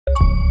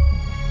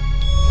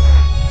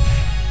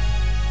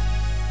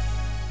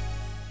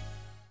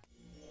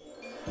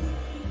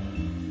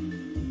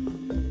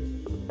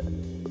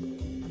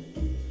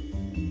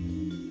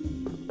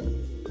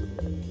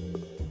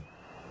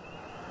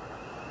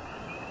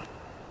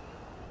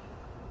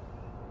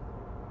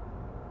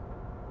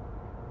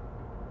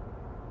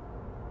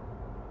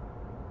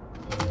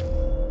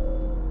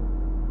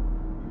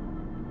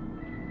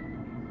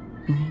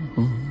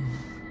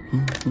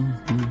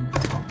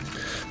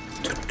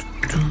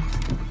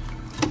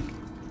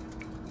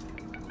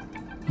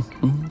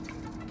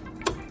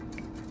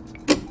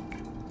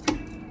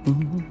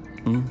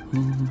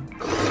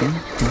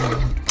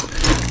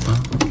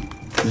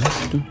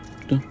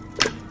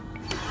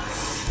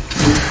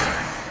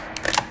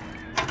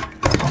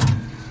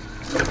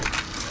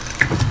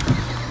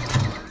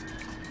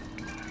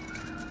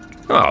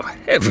Oh,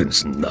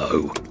 heavens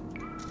no.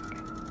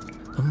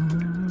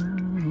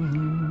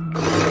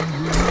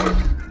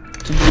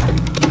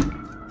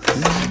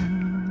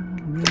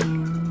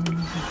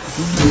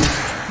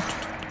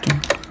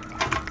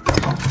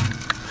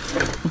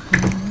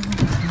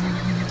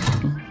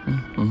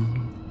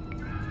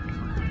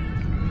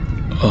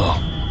 Oh,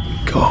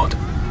 God.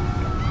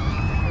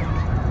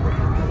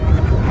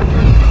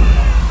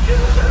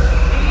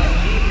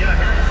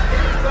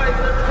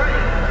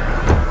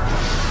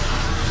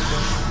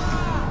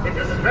 It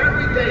is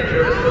very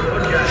dangerous to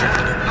put your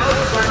hands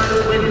outside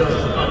the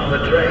windows of the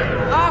train.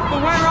 Arthur,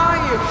 where are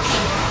you?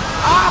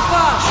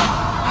 Arthur!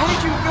 Where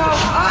did you go?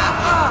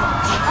 Arthur!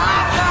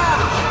 Arthur!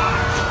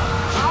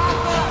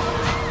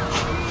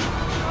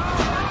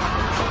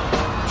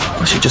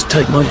 I should just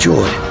take my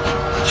joy,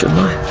 shouldn't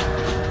I?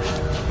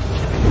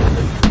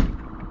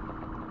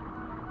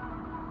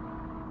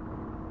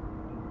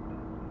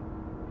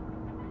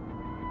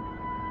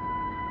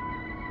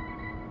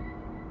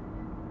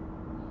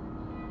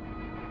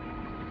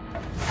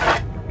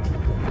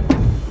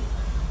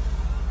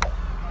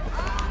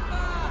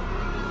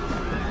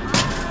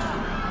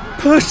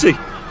 Percy!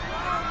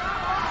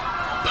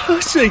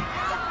 Percy!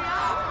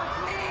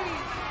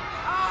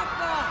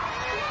 Arthur!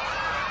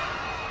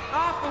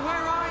 Arthur,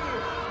 where are you?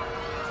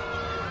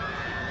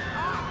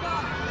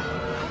 Arthur!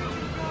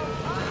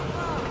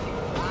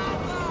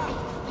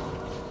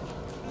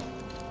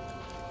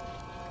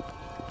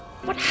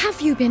 What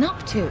have you been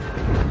up to?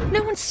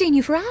 No one's seen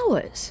you for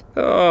hours.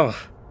 Oh,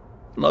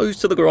 nose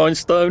to the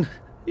grindstone,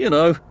 you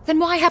know. Then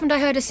why haven't I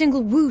heard a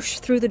single whoosh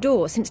through the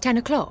door since 10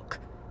 o'clock?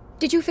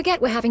 Did you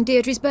forget we're having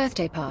Deirdre's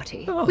birthday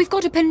party? Oh. We've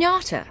got a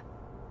piñata.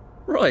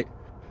 Right.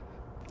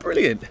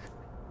 Brilliant.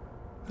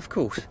 Of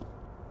course.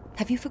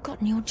 Have you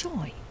forgotten your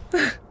joy?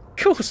 Of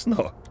course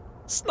not.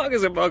 Snug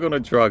as a bug on a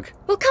drug.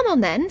 Well, come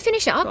on then,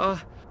 finish up.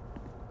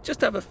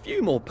 Just have a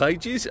few more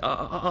pages.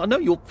 I know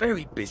you're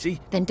very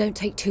busy. Then don't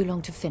take too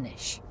long to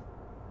finish.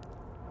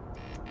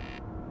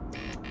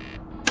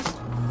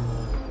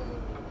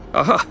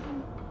 Aha!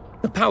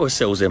 The power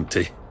cell's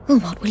empty.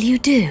 Well, what will you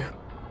do?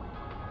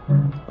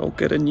 I'll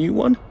get a new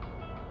one.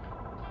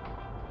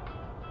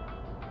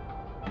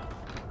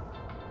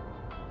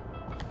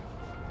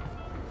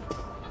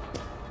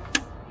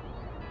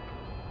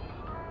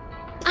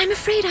 I'm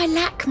afraid I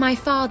lack my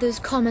father's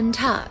common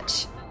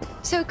touch.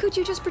 So could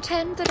you just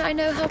pretend that I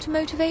know how to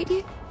motivate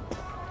you?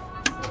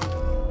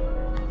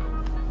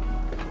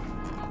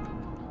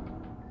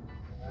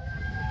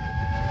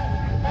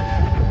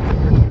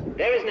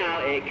 There is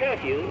now a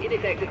curfew in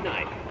effect at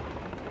night.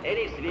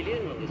 Any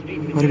civilian on the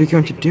street... What are we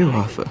going to do,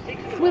 Arthur?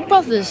 We're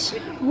brothers.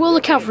 We'll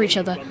look out for each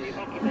other.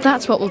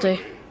 That's what we'll do.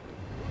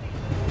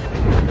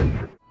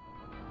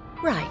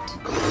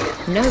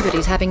 Right.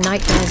 Nobody's having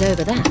nightmares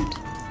over that.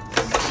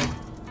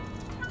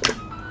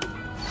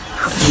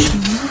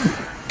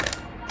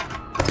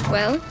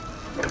 Well,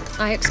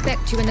 I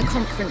expect you in the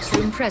conference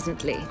room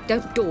presently.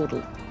 Don't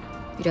dawdle.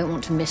 You don't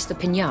want to miss the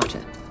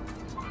piñata.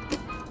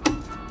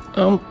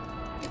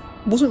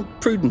 Wasn't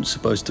Prudence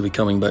supposed to be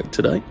coming back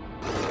today?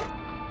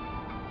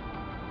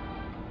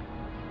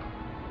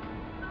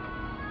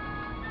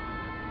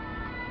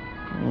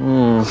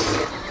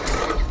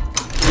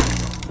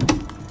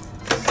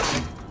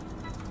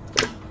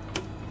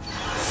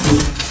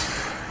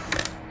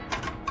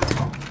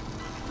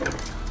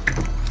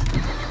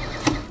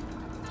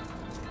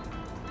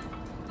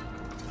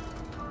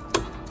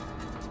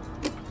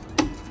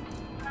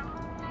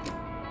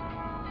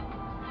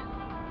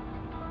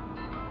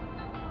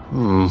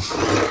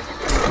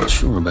 Not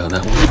sure about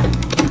that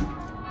one.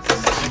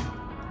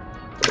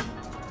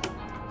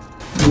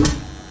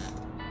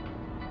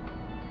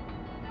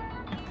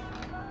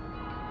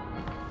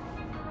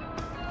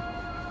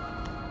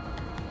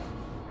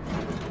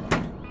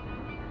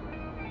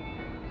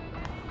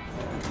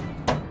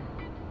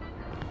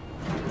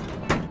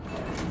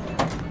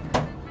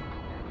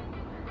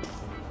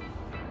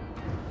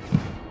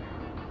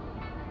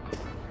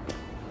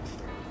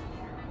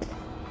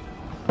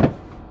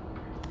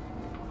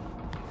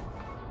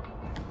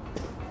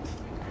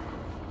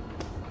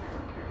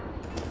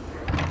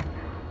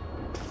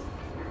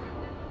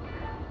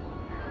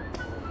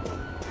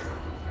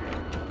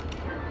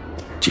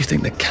 Do you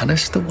think the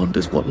canister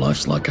wonders what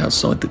life's like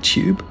outside the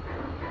tube?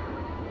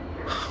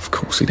 Of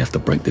course he'd have to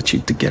break the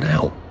tube to get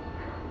out.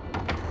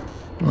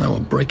 Well, that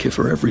would break it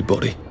for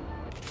everybody.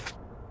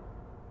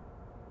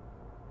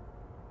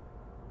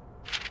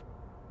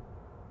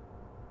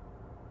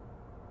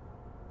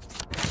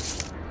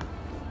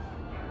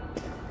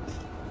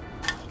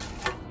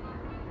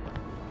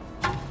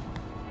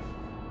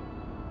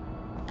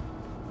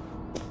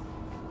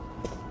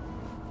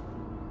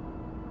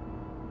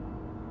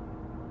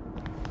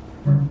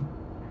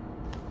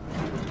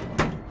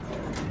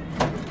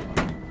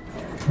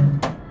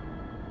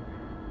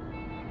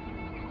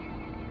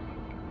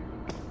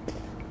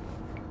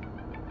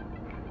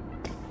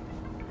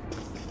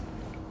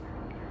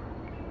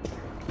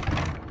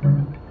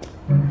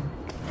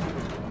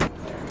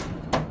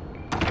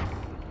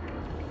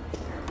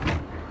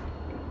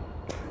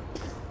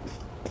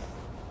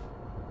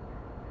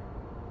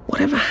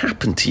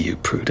 happened to you,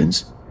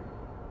 Prudence?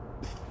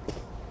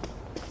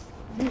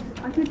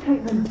 I did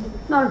take them.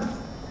 No,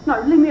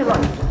 leave me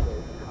alone.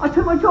 I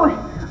took my joy.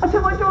 No,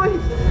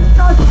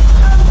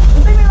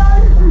 leave me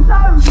alone. No.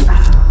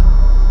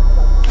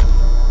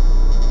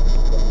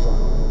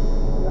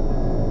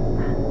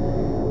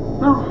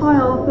 Oh, hi,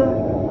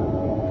 Arthur.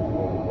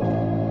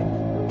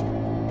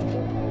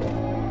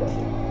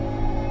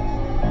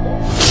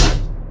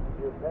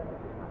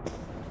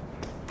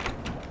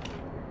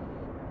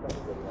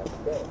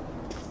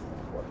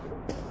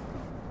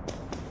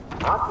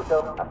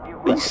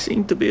 We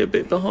seem to be a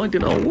bit behind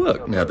in our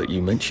work now that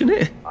you mention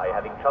it. Are you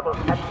having trouble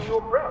catching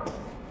your breath? Do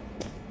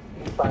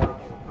you find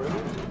that you breathe?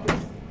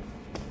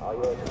 Are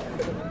you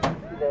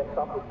there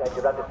something that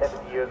you're under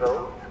 70 years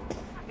old?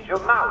 Is your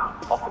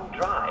mouth often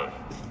dry?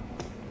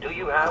 Do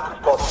you have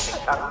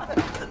spotted tongue?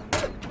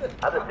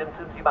 Other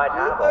symptoms you might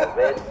have are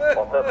red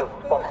or purple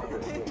spots on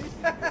the skin.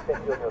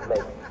 Especially on your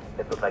legs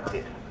that look like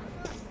this.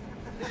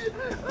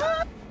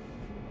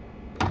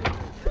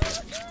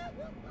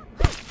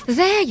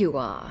 There you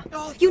are.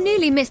 You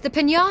nearly missed the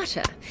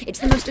piñata. It's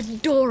the most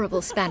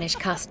adorable Spanish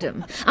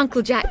custom.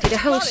 Uncle Jack did a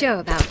whole show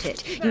about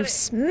it. You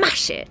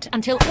smash it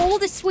until all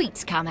the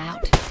sweets come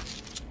out.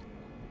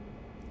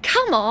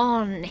 Come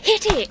on,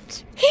 hit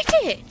it! Hit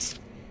it!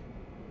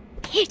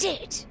 Hit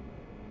it!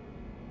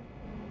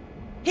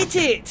 Hit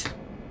it!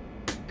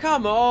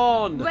 Come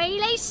on!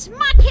 Really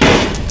smack it!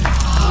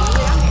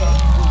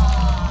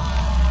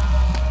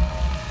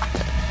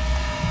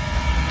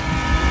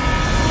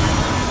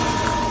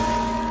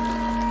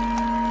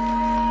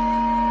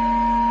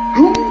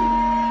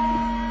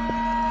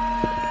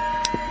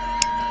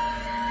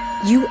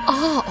 You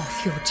are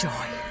off your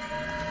joy.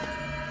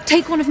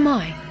 Take one of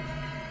mine.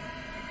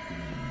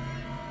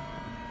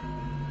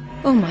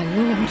 Oh my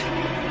lord.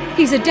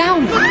 He's a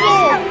downer.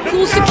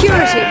 Call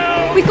security.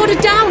 We've got a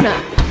downer.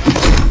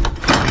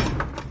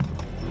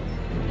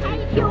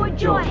 Take your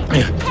joy.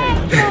 Take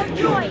your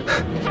joy.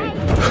 Take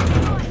your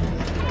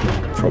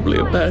joy. Probably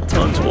a bad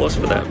time to ask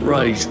for that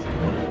raise.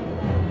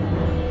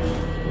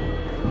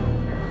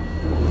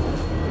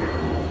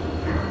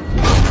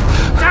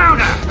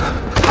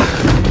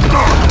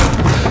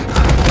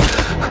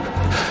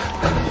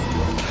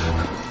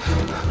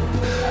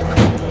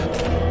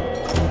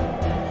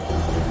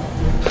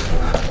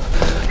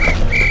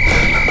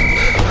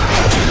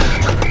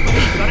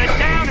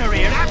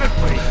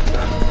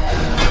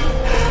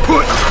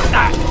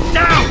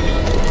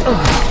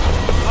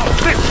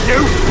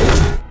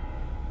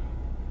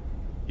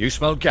 You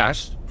smell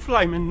gas?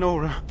 Flaming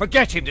Nora.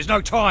 Forget him, there's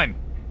no time!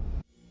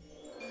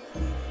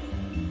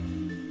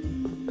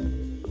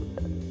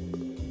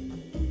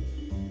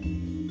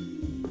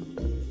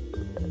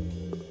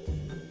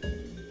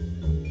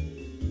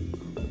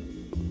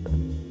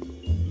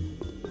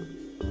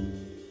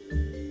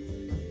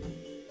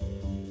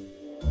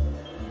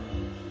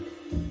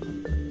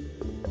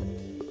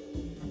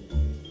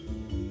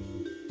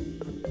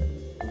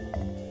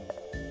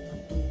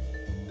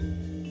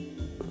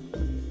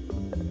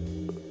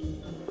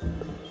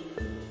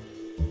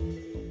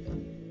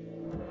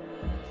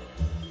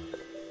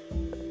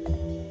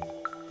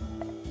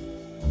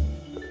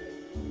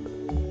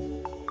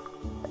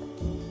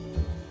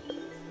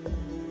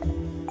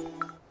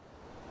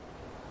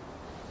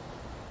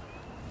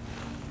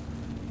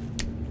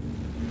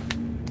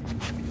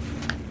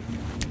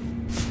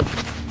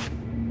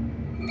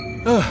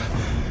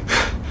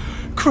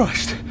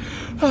 Christ,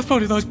 how far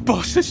did those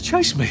bastards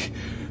chase me?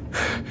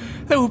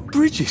 There were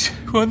bridges,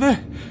 weren't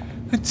there?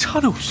 And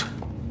tunnels.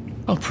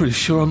 I'm pretty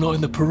sure I'm not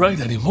in the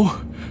parade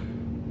anymore.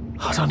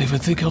 I don't even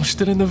think I'm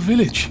still in the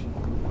village.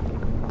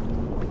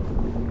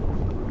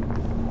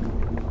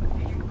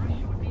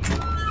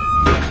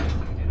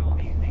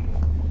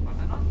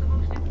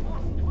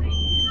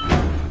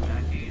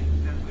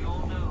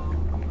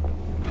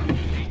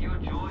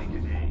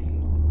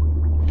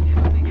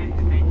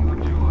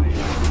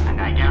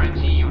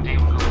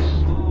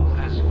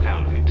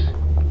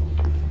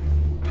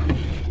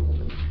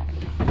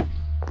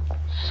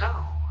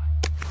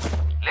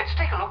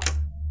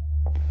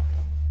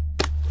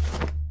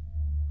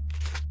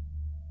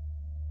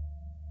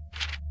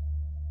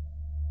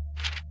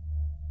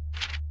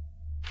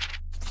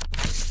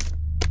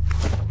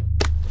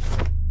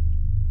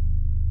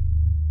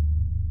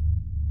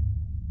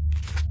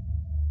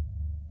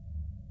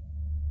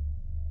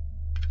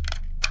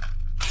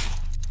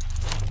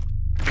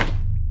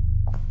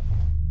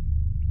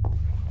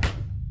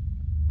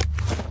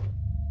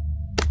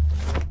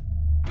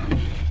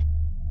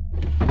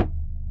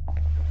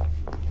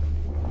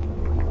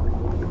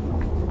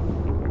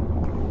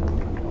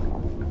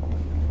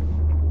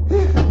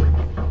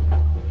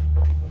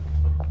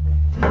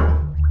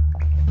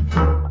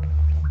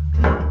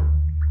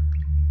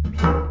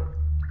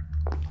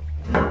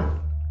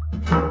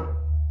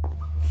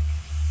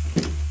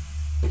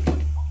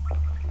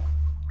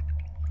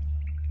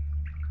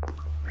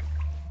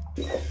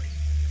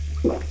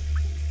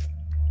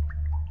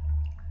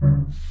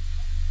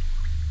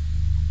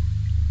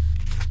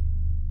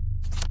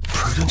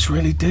 Prudence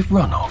really did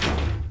run off.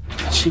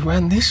 She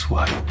ran this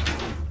way.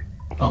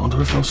 I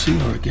wonder if I'll see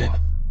her again.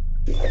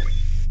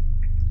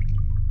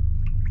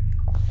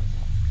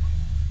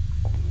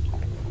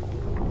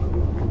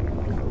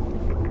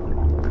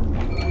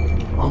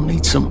 I'll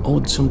need some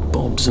odds and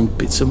bobs and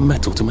bits of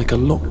metal to make a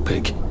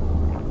lockpick.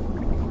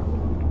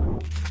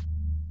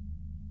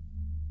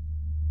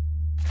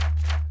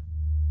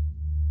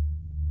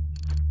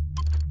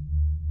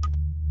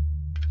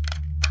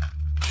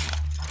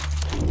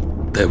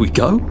 There we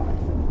go.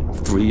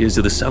 3 years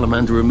of the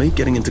salamander and me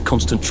getting into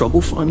constant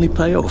trouble finally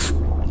pay off.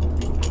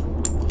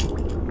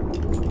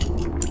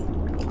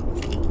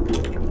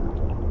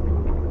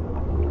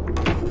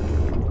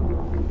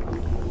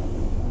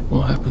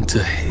 What happened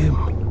to him?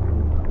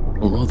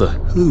 Or rather,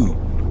 who?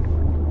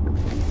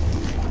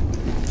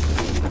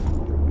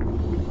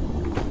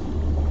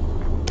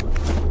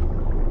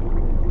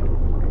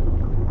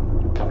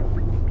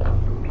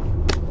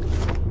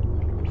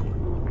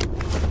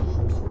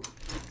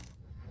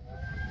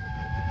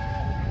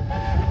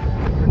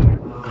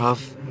 Are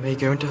they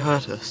going to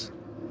hurt us?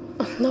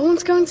 No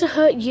one's going to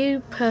hurt you,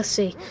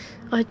 Percy.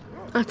 I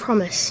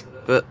promise.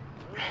 But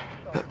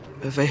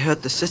have they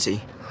hurt the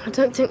city? I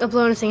don't think they'll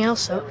blow anything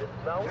else up.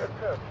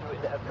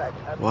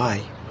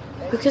 Why?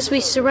 Because we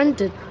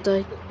surrendered,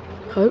 I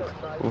hope.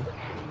 Well,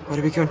 what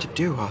are we going to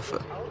do,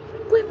 Arthur?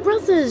 We're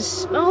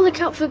brothers. We'll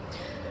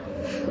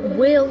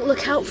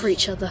look out for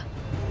each other.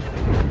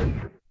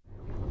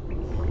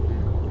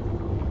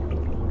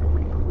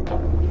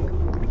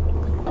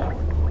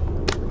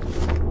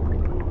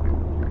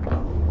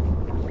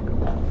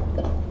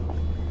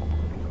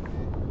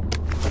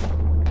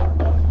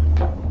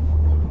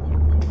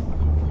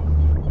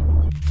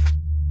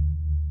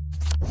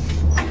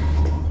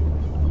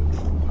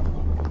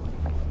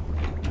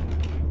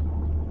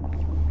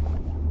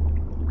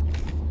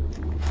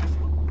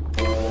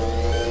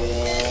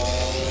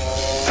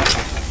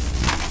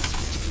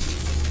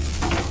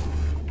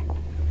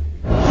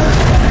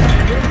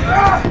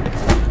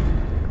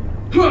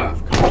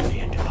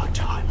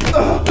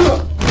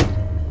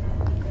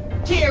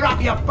 Cheer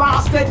up, you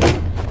bastard!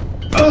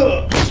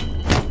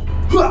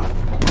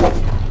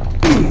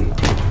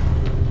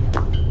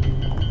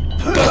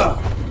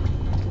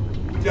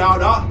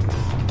 Down up!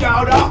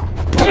 Down up!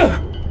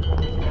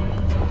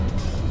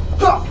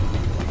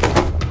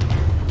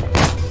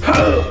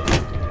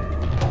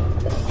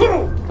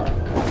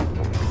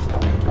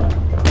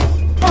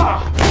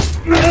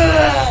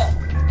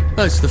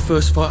 That's the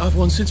first fight I've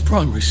won since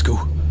primary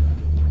school.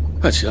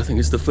 Actually, I think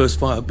it's the first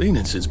fight I've been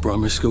in since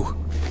primary school.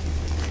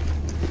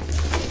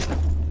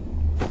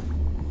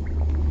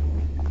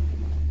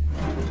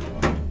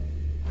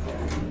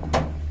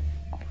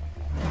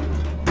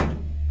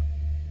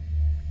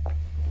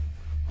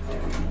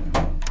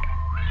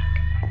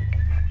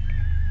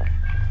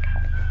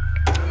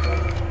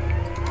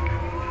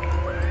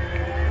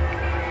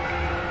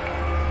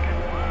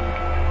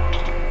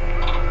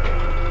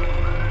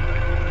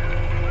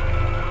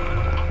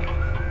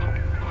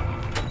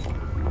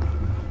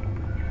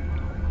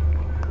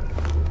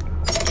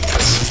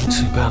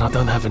 Too bad I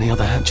don't have any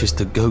other hatches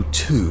to go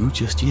to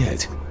just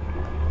yet.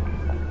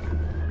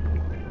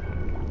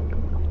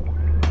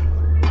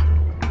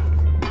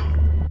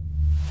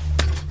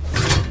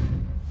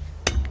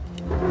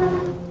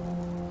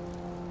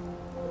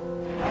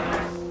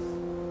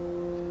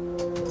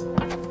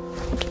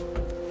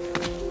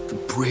 The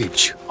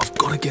bridge. I've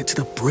got to get to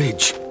the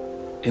bridge.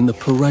 In the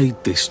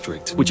parade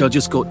district, which I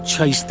just got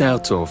chased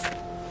out of.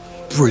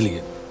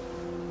 Brilliant.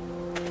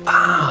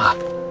 Ah,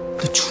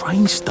 the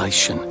train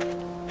station.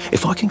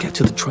 If I can get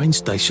to the train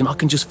station, I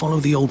can just follow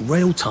the old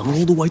rail tunnel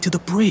all the way to the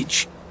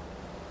bridge.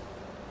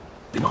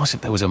 Be nice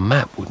if there was a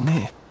map, wouldn't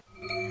it?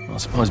 I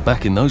suppose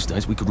back in those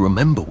days we could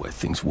remember where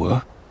things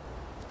were.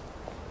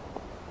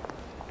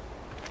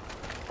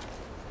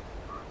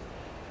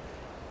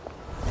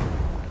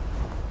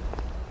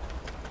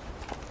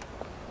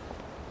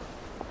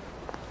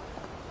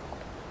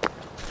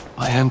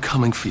 I am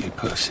coming for you,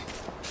 Percy.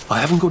 I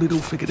haven't got it all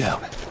figured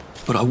out,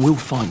 but I will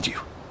find you.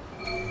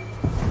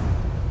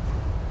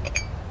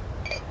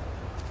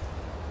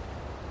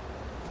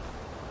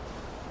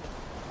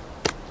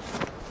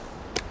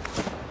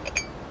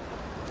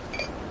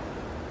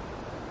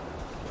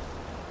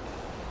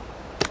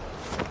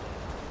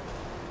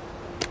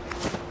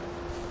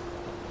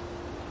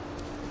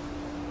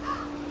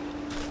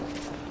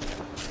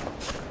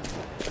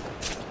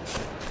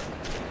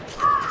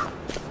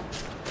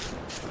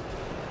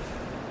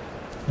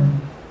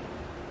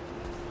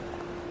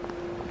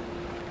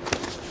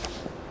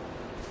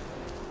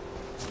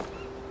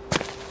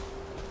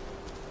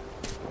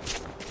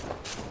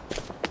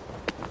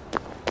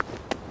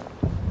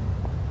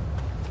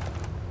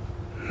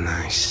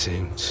 Nice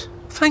suit.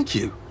 Thank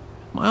you.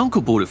 My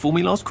uncle bought it for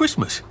me last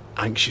Christmas.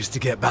 Anxious to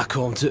get back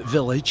home to the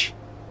village?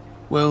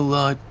 Well,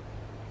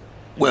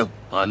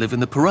 I live in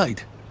the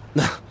parade.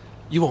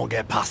 You won't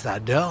get past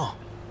that door.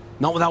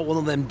 Not without one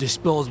of them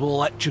disposable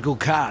electrical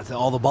cars that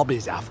all the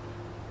bobbies have.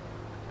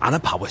 And a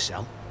power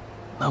cell.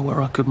 Know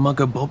where I could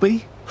mug a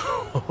bobby?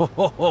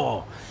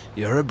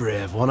 You're a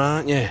brave one,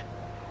 aren't you?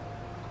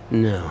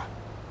 No.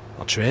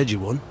 I'll trade you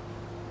one.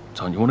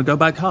 Don't you want to go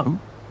back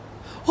home?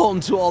 On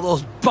to all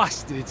those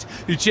bastards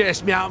who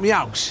chased me out of my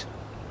house.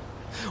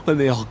 When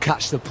they all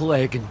catch the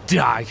plague and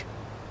die,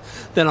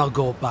 then I'll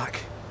go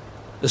back.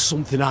 There's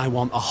something I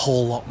want a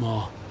whole lot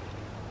more.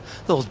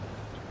 Those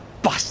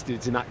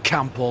bastards in that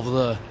camp over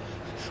there,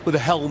 with the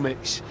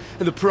helmets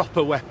and the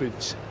proper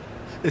weapons.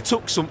 They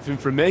took something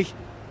from me.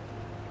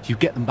 You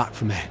get them back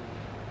from me.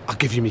 I'll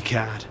give you my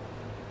card.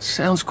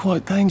 Sounds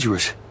quite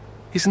dangerous,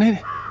 isn't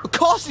it? Of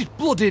course it's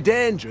bloody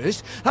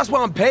dangerous. That's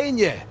why I'm paying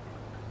you.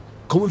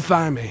 Come and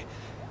find me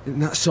in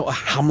that sort of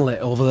hamlet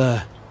over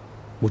there.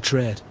 We'll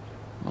trade.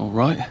 All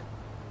right.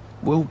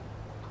 Well,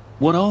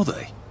 what are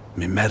they?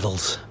 Me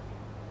medals.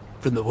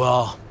 From the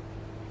war.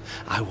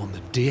 I won the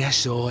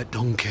DSO at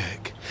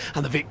Dunkirk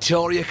and the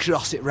Victoria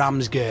Cross at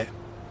Ramsgate.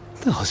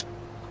 Those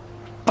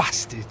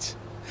bastards.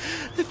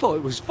 They thought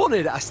it was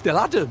funny that I still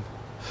had them.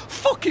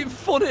 Fucking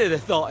funny they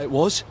thought it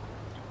was.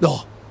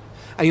 No,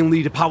 I'll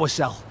need a power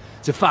cell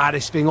to fire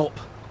this thing up.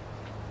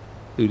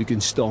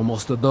 Hooligans stole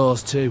most of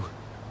those too.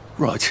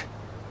 Right.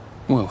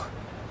 Well,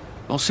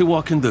 I'll see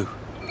what I can do.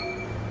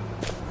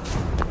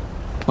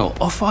 Well,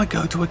 off I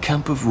go to a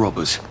camp of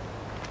robbers.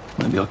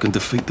 Maybe I can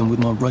defeat them with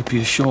my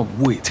rapier-sharp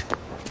wit.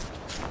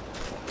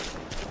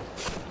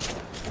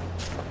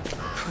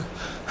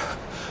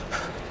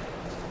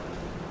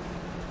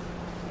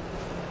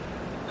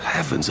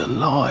 Heavens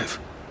alive!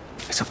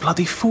 It's a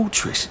bloody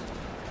fortress.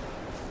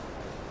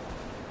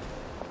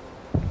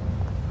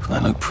 They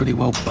look pretty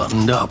well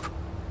buttoned up.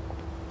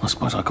 I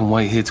suppose I can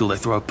wait here till they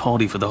throw a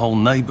party for the whole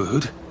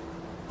neighbourhood.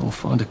 Or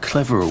find a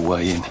cleverer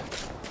way in.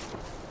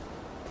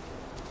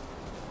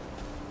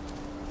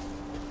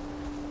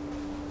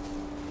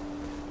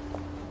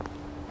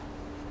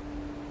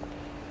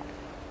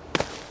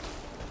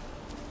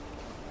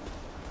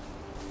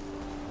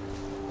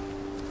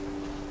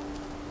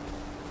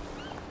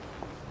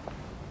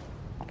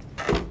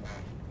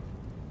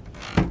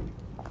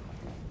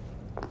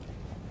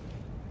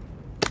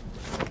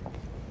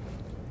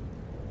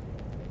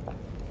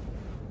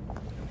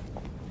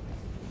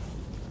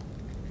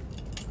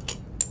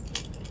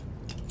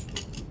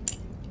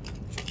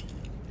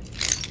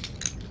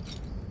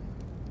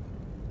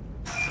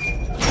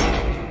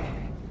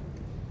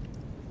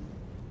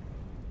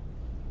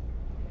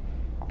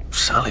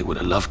 Sally would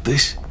have loved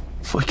this.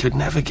 We could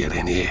never get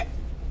in here.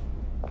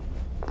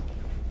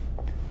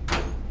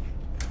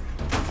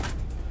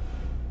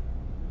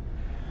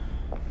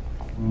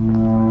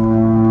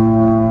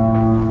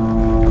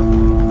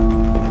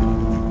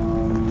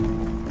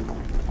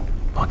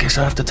 I guess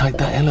I have to take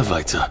that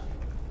elevator.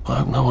 I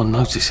hope no one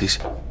notices.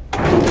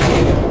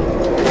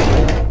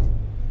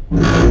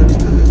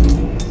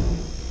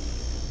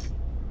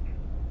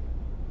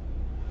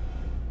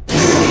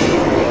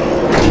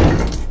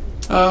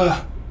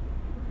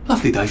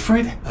 Lovely day,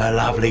 Fred. A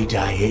lovely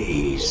day it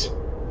is.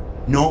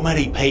 Not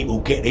many people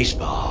get this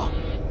far.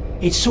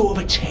 It's sort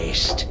of a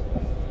test.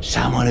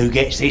 Someone who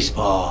gets this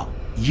far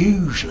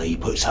usually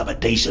puts up a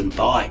decent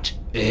fight.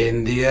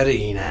 In the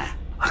arena.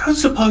 I don't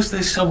suppose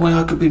there's some way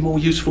I could be more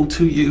useful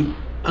to you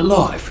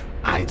alive.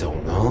 I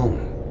don't know.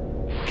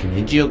 Can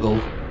you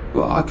juggle?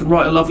 Well, I can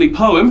write a lovely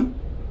poem.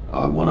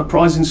 I won a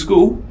prize in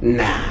school.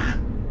 Nah.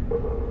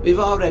 We've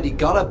already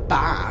got a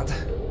bard.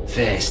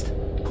 First,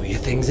 put your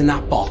things in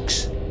that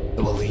box.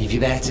 And we'll leave you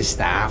there to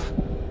starve.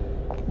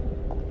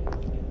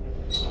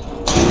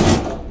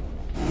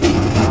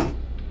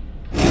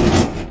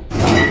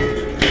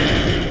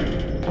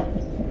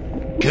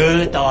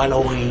 Gird thy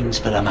loins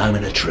for the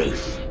moment of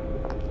truth,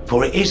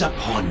 for it is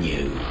upon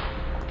you.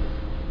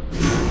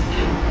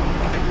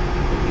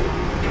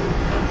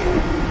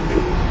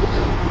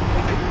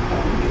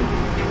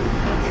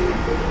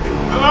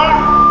 That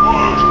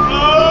was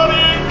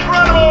bloody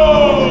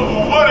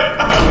incredible, wasn't it?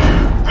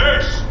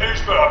 This is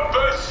the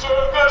best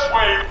service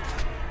we've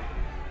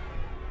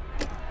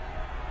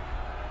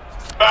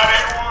had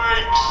in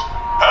weeks.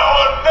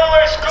 Our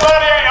newest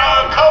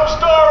gladiator comes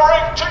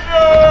direct to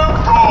you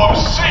from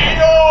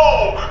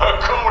Seal,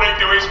 according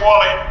to his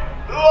wallet.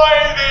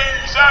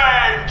 Ladies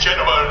and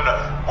gentlemen,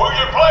 will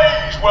you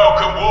please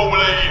welcome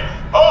warmly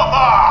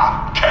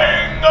Arthur,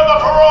 King of the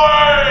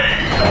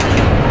Parade?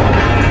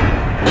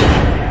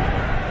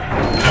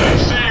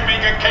 Let's see if he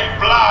can keep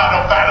blood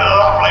off that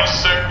lovely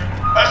suit,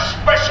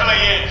 especially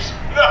his.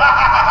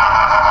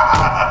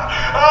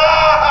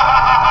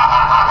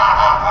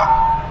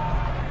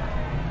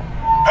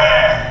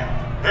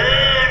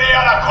 In the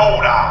other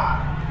corner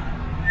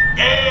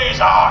is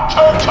our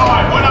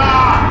two-time winner,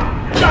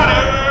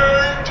 Johnny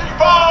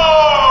Defoe!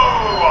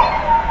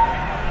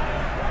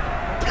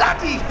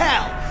 Bloody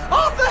hell!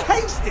 Arthur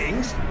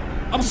Hastings?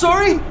 I'm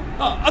sorry?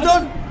 I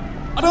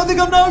don't think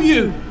I know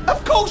you.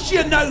 Of course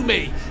you know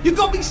me! You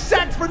got me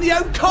sacked from the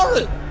old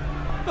Coron!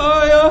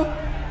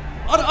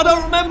 I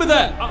don't remember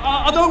that.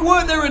 I don't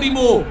work there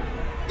anymore.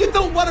 You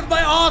thought one of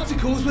my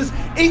articles was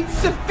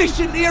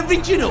insufficiently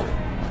original?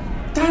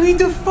 Danny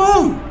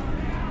Defoe!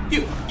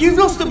 You've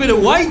lost a bit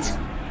of weight.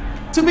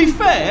 To be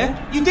fair,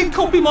 you did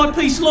copy my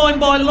piece line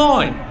by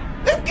line.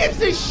 Who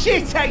gives a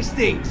shit,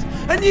 Hastings?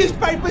 A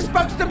newspaper's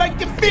supposed to make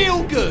you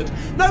feel good.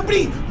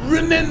 Nobody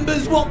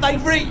remembers what they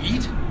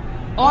read.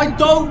 I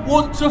don't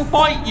want to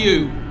fight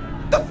you.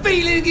 The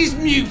feeling is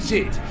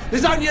muted.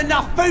 There's only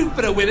enough food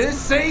for the winners,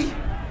 see?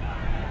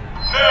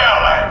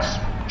 Now, lads,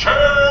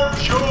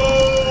 choose your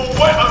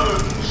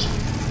weapons.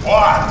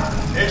 One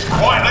is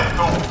quite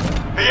lethal.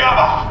 The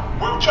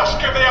other will just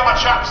give the other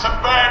chap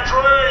some bad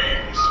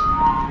dreams.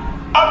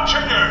 Up to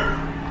you.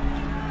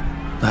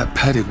 That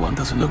padded one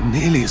doesn't look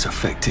nearly as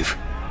effective.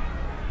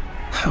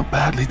 How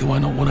badly do I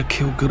not want to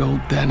kill good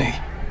old Danny?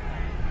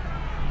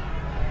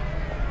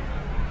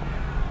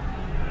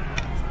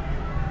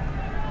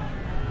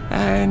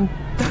 And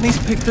Danny's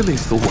picked the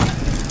lethal one.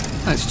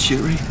 That's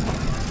cheery.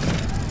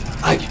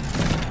 Hey,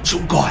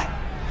 some guy,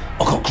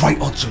 I've got great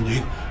odds on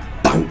you.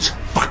 Don't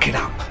fuck it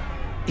up.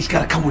 He's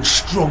gonna come on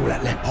strong with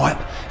that lead pipe.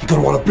 You're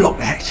gonna want to block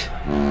that.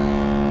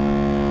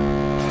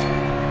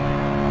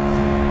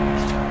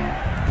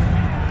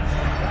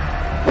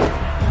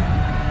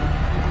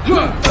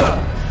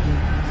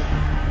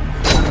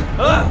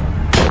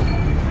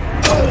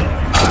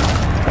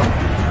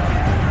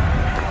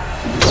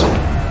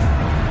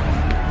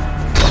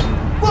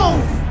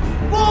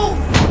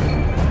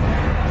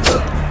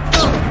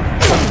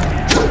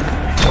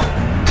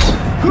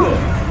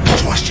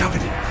 Try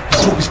shoving it.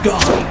 Drop his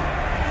guard.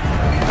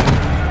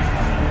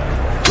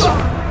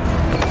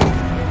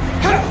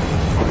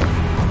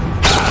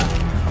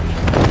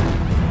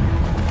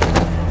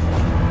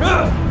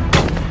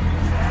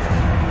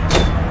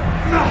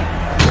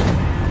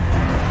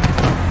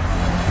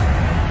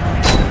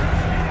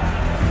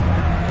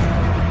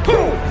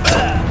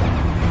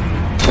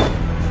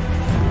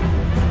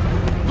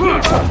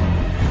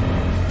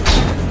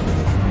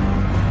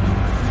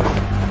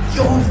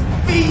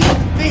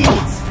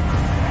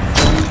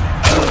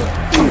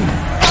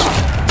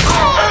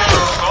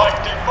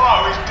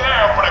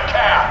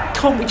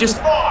 Can't we just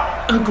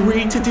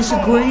agree to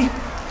disagree? 3, 2,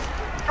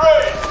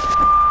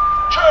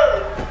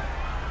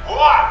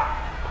 1.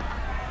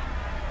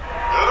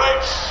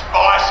 Let's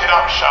spice it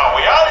up, shall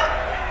we, eh?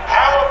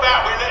 How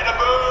about we let the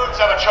birds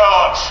have a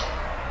chance?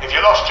 If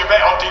you lost your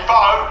bet on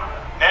Defoe,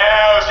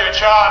 now's your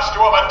chance to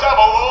have a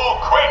double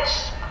or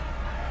quits.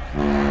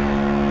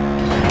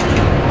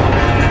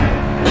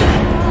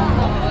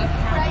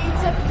 Afraid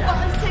to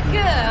boss a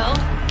girl?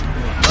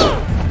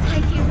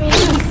 Take it real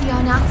easy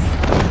on us.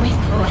 We're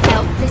poor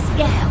helpless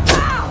girl.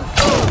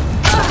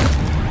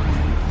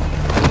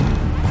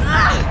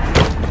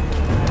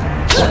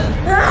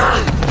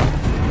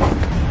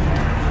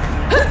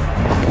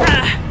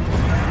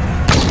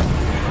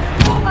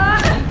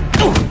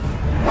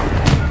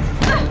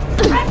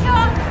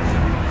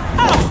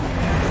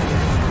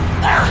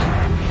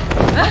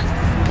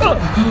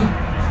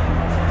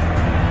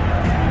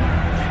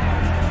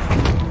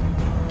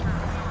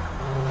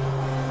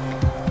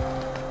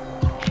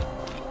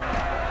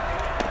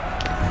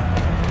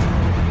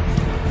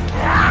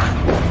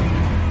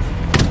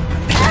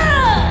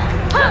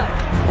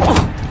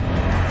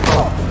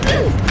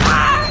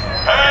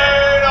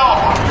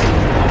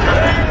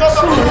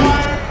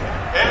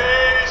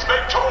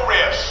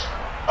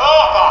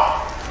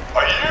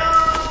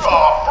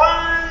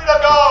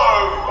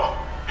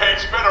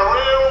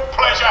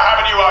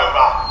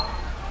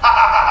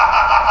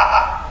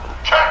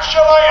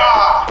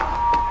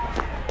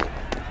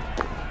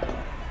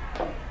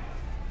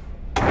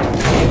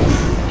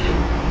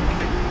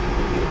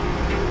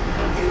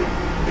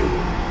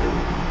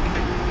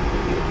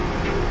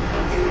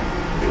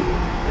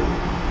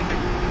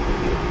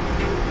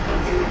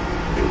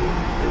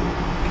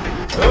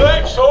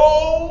 Let's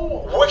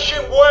all wish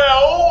him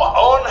well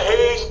on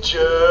his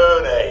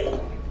journey.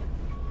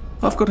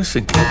 I've got to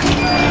think.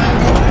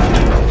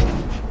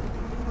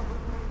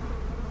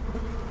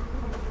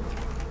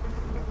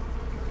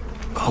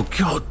 Oh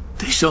God,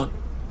 this on.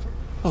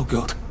 Oh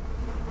God.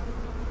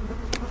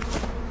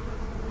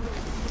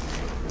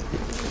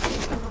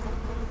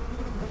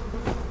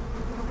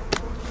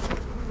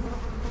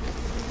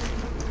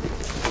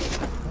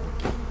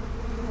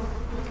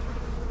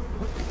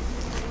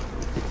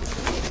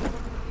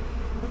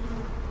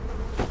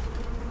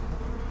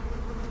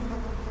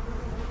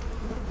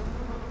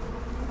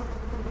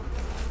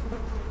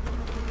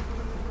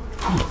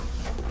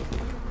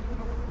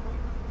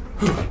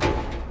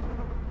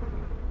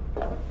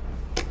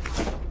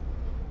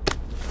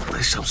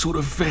 There's some sort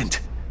of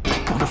vent.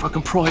 Wonder if I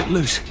can pry it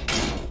loose.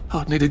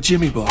 I'd need a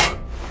jimmy bar.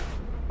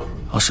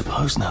 I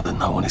suppose now that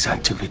no one is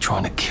actively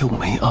trying to kill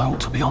me, I ought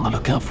to be on the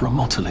lookout for a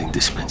motoline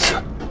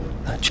dispenser.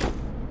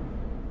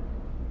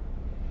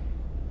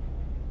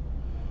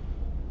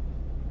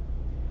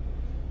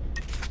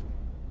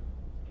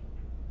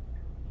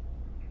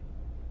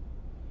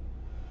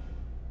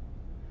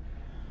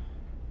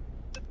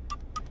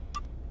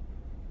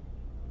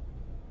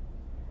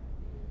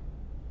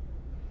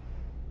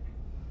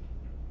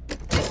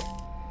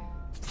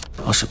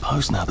 I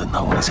suppose now that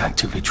no one is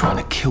actively trying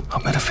to kill,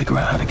 I better figure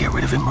out how to get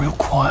rid of him real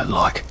quiet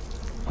like.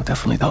 I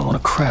definitely don't want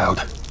a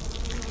crowd.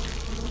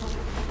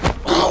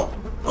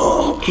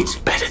 Oh, it's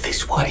better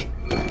this way.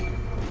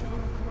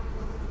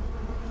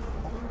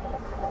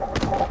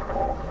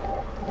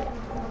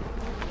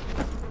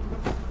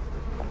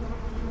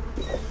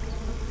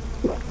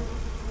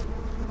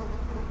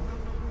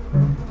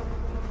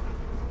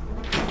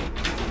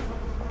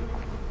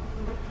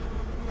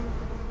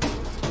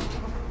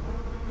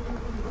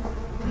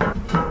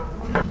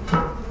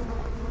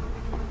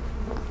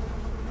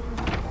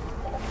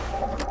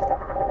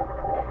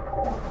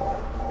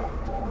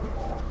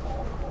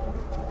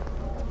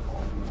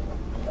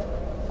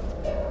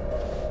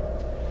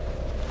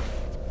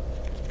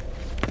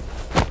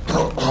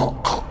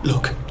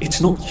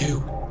 It's not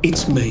you,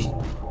 it's me.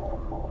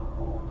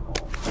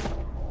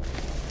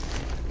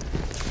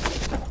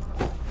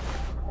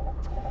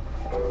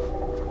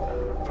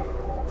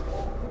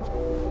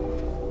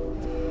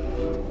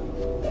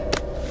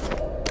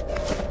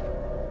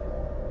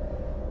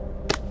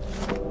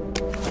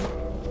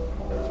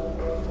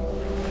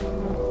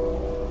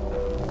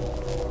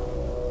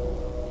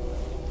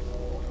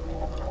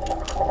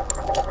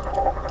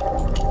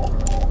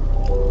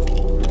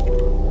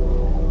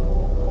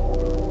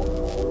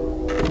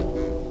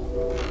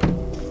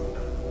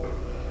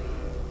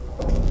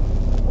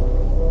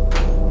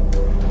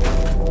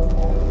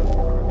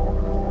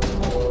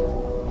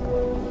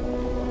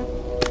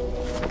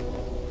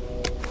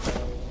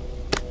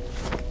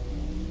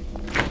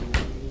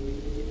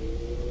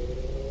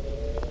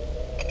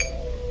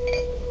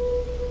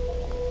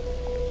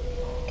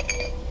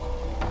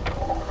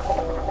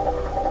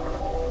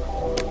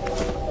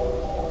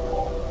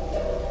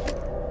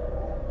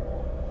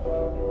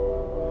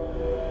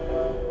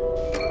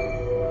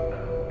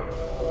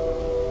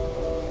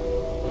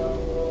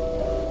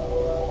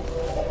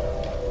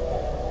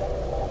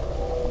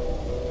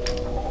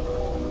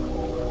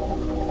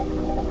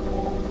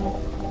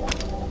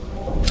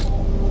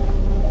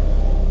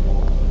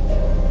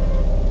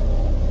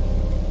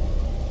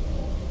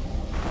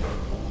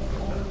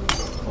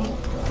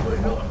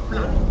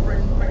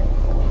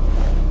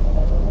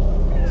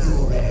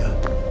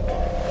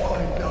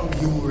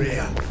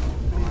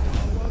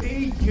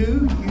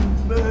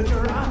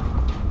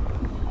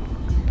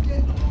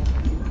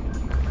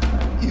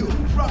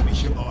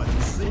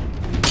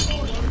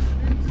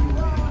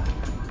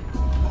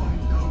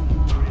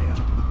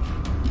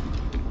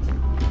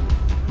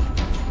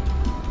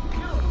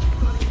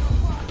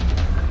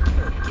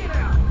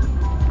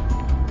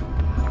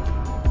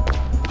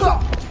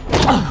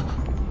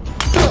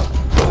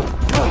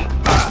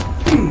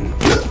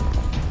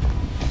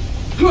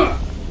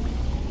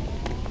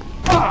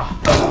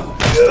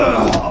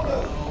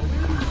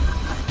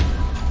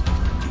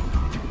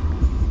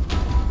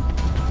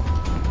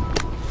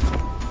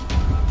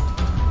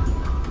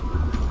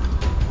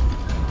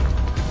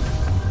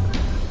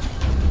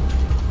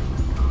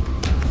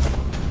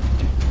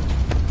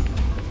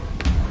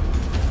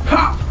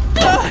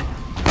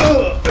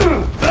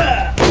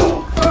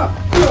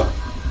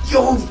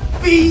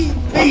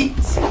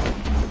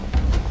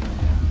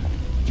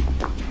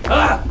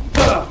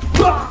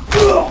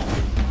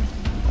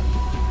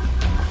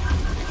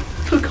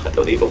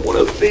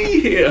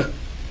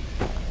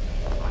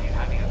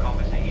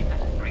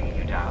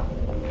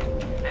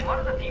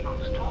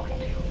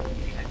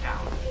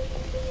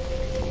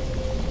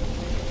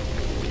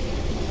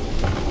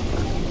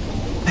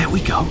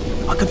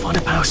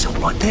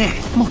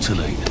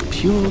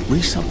 Pure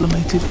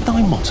resublimated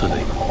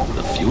dimotylene,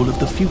 the fuel of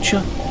the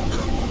future.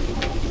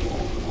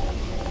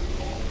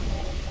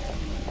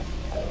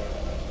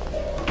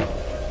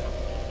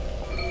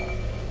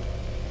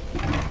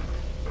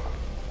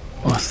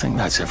 Well, I think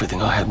that's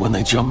everything I had when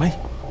they jumped me.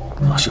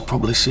 I should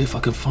probably see if I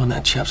can find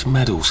that chap's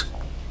medals.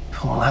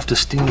 I'll have to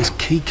steal his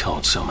key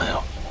card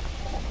somehow.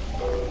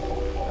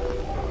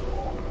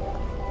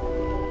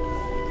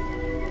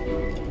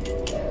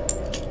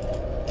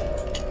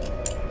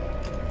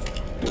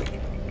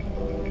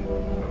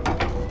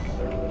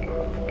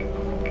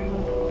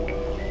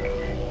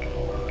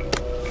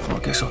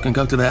 I can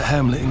go to that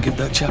hamlet and give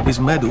that chap his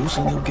medals,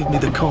 and he'll give me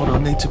the card I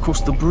need to cross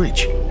the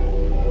bridge.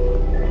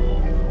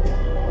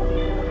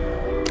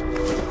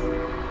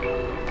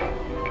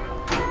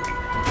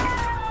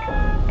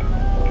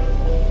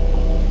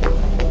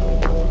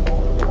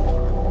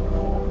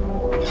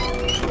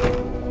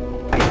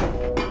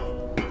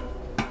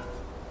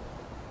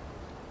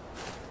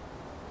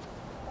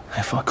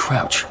 If I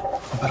crouch,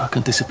 I bet I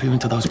can disappear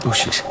into those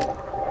bushes.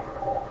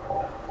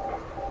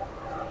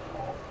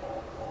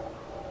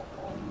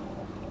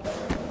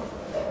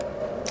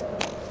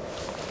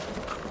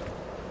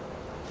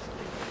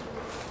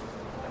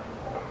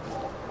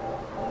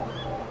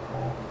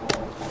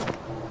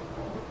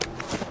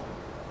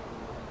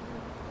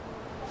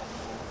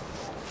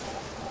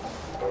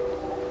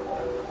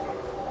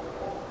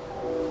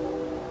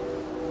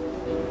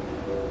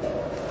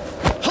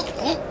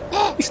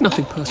 It's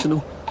nothing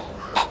personal.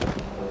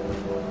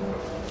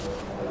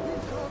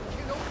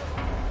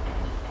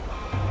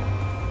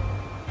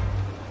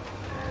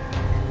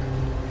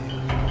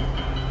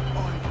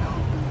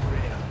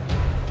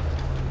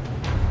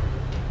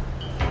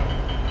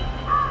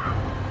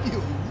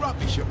 You're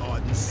rubbish at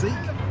hide and seek,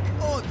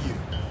 aren't you?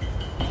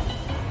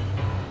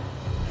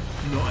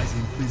 Not as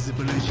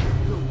invisible as you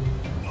thought.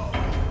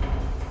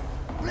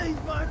 Oh.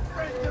 Leave my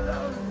friend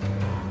alone.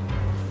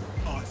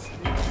 I see.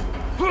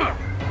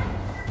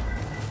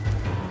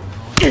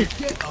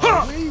 Get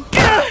are we?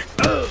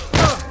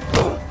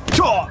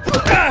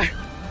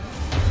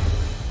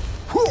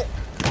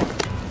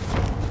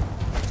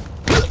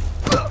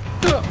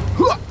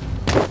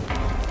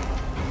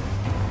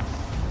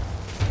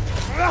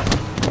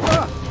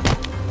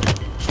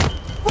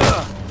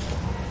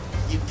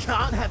 You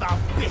can't have our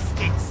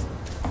biscuits.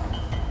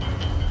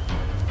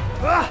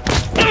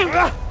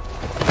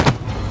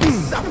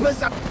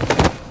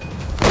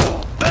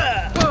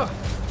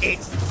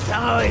 It's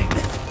time.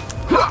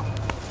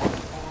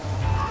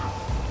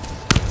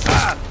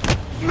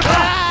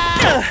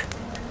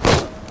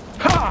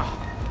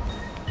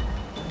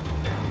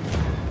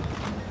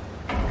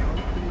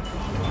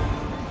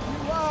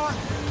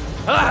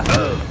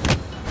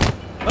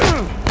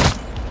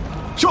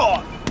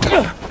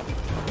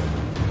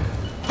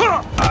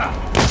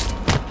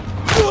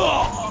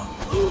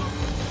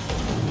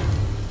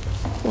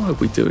 Why are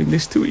we doing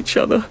this to each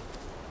other?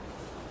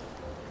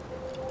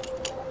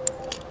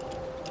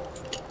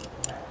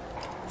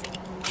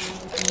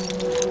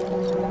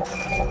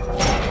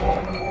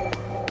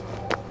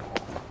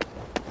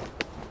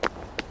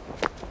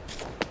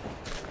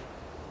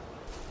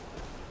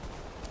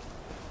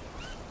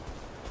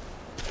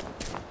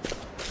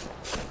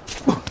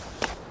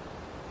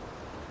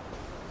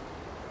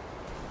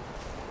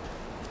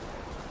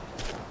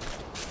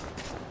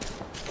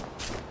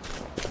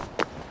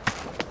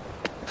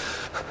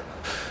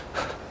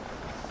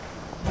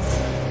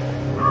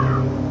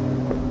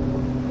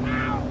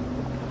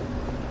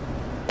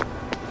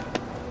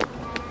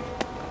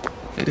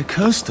 It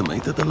occurs to me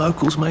that the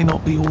locals may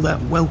not be all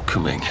that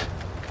welcoming.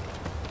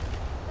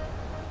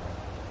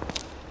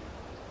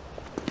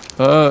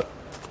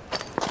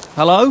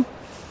 Hello?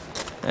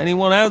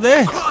 Anyone out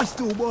there? Christ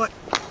almighty!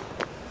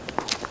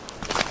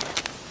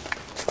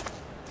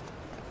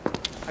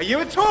 Are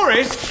you a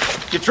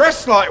tourist? You're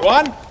dressed like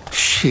one.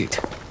 Shit.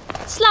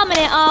 Slumming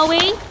it, are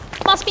we?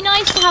 Must be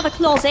nice to have a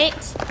closet.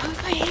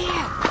 Over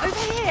here!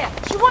 Over here!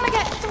 You want to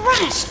get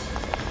thrashed?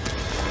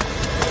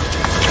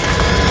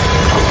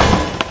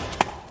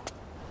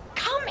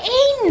 Come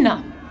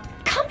in!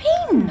 Come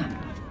in!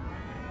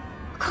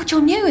 God,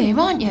 you're new here,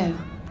 aren't you?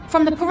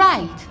 From the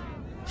parade?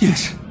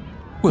 Yes.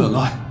 Well,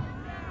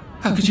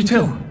 how could you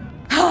tell?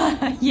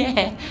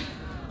 Yeah.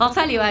 I'll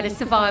tell you how to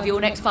survive your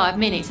next 5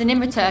 minutes, and in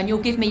return you'll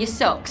give me your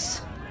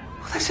socks.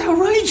 Well, that's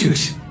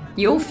outrageous.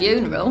 Your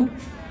funeral.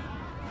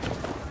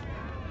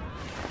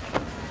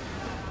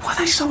 Why are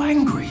they so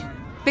angry?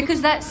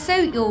 Because that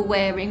suit you're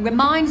wearing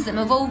reminds them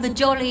of all the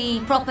jolly,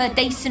 proper,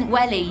 decent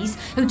wellies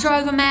who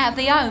drove them out of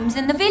their homes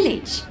in the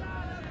village.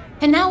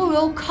 And now we're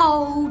all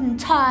cold and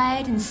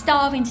tired and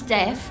starving to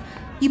death.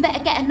 You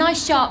better get a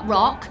nice sharp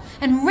rock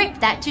and rip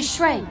that to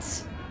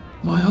shreds.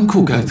 My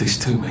uncle gave this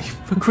to me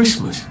for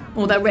Christmas.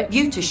 Or they'll rip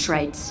you to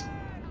shreds.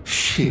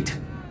 Shit.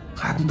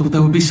 I hadn't thought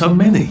there would be so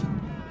many.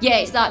 Yeah,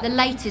 it's like the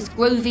latest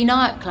groovy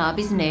nightclub,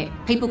 isn't it?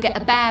 People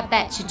get a bad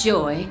batch of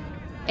joy,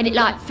 and it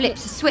like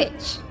flips a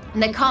switch,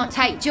 and they can't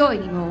take joy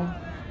anymore.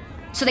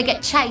 So they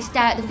get chased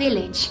out of the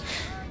village.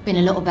 Been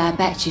a lot of bad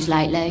batches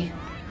lately.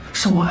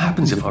 So what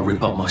happens if I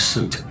rip up my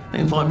suit? They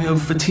invite me over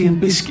for tea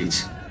and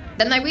biscuits.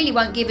 Then they really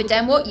won't give a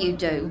damn what you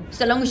do,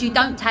 so long as you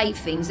don't take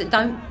things that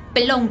don't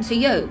belong to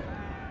you.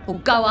 Or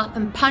go up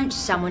and punch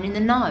someone in the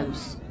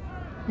nose.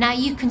 Now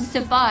you can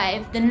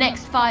survive the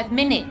next 5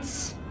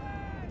 minutes.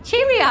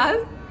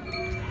 Cheerio!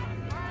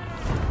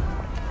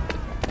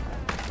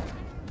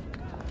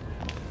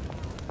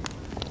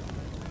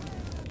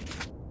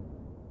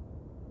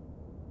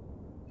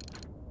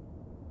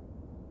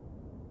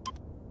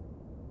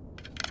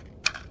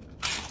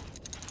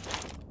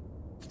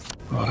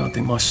 I don't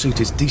think my suit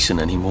is decent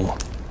anymore.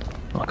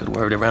 I could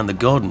wear it around the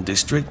garden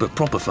district, but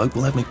proper folk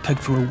will have me pegged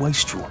for a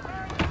wastrel.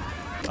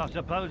 I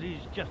suppose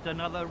he's just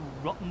another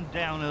rotten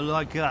downer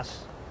like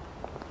us.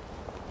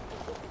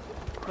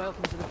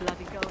 Welcome to the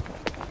bloody garden.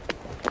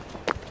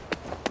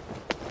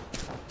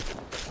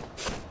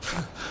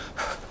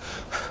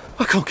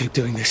 I can't keep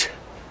doing this.